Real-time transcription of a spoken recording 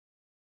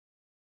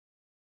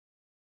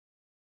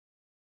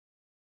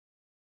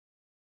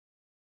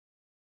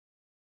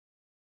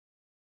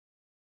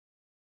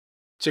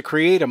To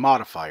create a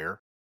modifier,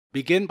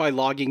 begin by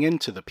logging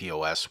into the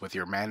POS with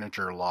your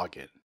Manager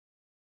login.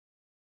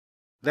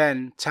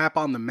 Then tap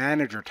on the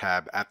Manager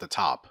tab at the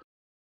top,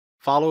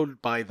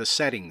 followed by the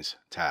Settings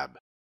tab,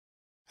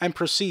 and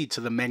proceed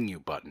to the Menu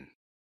button.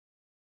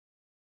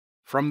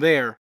 From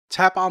there,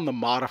 tap on the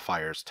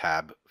Modifiers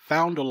tab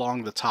found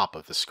along the top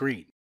of the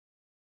screen.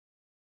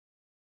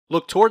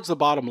 Look towards the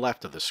bottom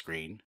left of the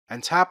screen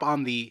and tap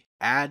on the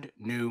Add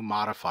New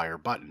Modifier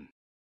button.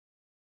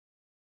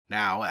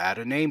 Now add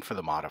a name for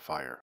the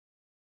modifier.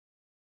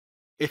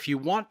 If you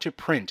want to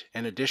print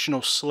an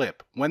additional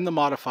slip when the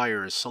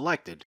modifier is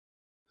selected,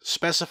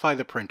 specify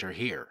the printer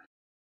here.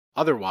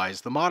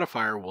 Otherwise, the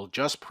modifier will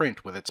just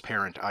print with its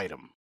parent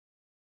item.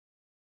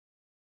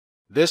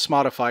 This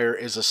modifier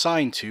is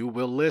assigned to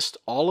will list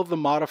all of the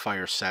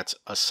modifier sets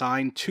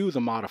assigned to the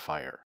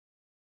modifier.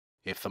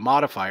 If the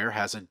modifier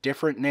has a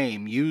different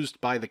name used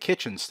by the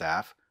kitchen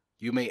staff,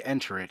 you may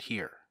enter it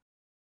here.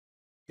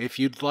 If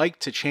you'd like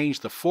to change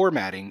the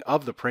formatting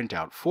of the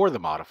printout for the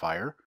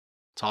modifier,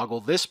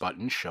 toggle this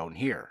button shown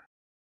here.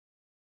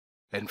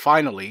 And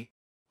finally,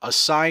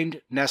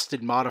 Assigned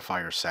Nested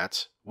Modifier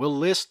Sets will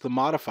list the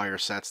modifier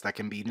sets that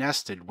can be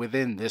nested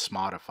within this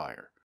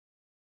modifier.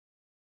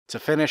 To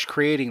finish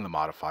creating the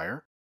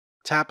modifier,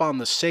 tap on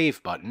the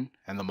Save button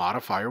and the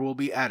modifier will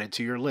be added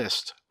to your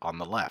list on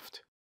the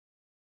left.